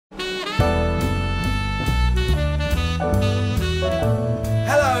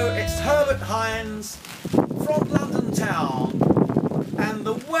town and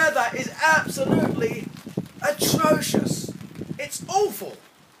the weather is absolutely atrocious. It's awful.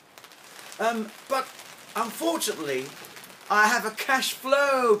 But unfortunately, I have a cash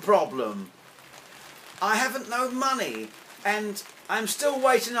flow problem. I haven't no money and I'm still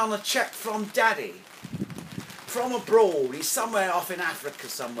waiting on a cheque from Daddy. From abroad, he's somewhere off in Africa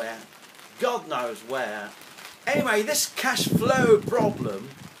somewhere. God knows where. Anyway, this cash flow problem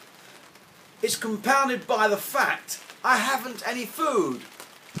is compounded by the fact I haven't any food.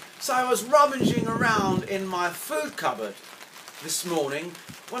 So I was rummaging around in my food cupboard this morning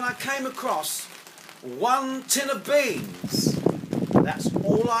when I came across 1 tin of beans. That's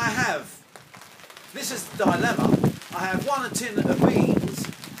all I have. This is the dilemma. I have 1 tin of beans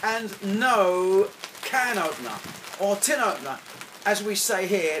and no can opener or tin opener, as we say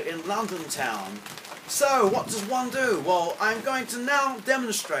here in London town. So what does one do? Well, I'm going to now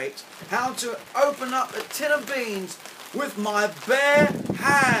demonstrate how to open up a tin of beans with my bare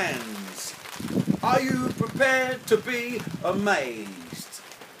hands. Are you prepared to be amazed?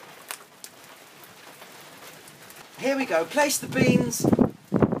 Here we go. Place the beans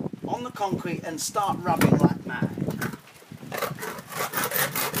on the concrete and start rubbing like mad.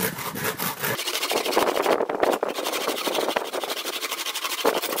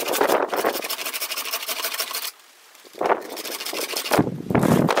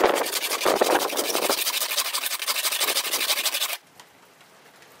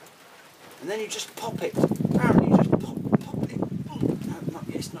 And then you just pop it. Apparently you just pop it. Oh, no, not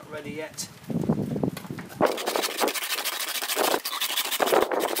yet, it's not ready yet.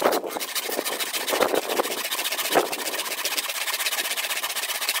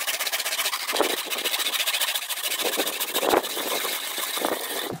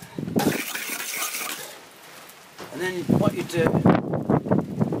 And then what you do,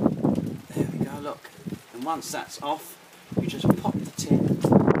 there we go, look. And once that's off, you just pop the tin.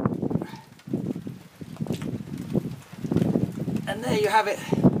 And there you have it,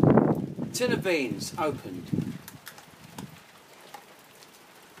 tin of beans opened.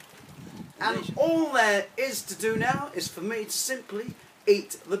 And all there is to do now is for me to simply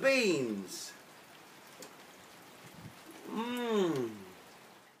eat the beans. Mmm.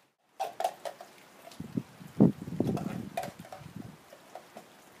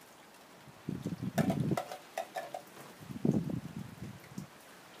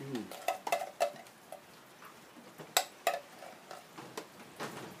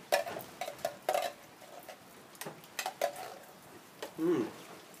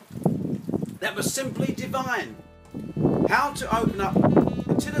 That was simply divine. How to open up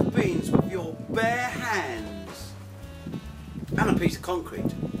a tin of beans with your bare hands and a piece of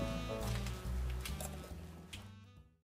concrete.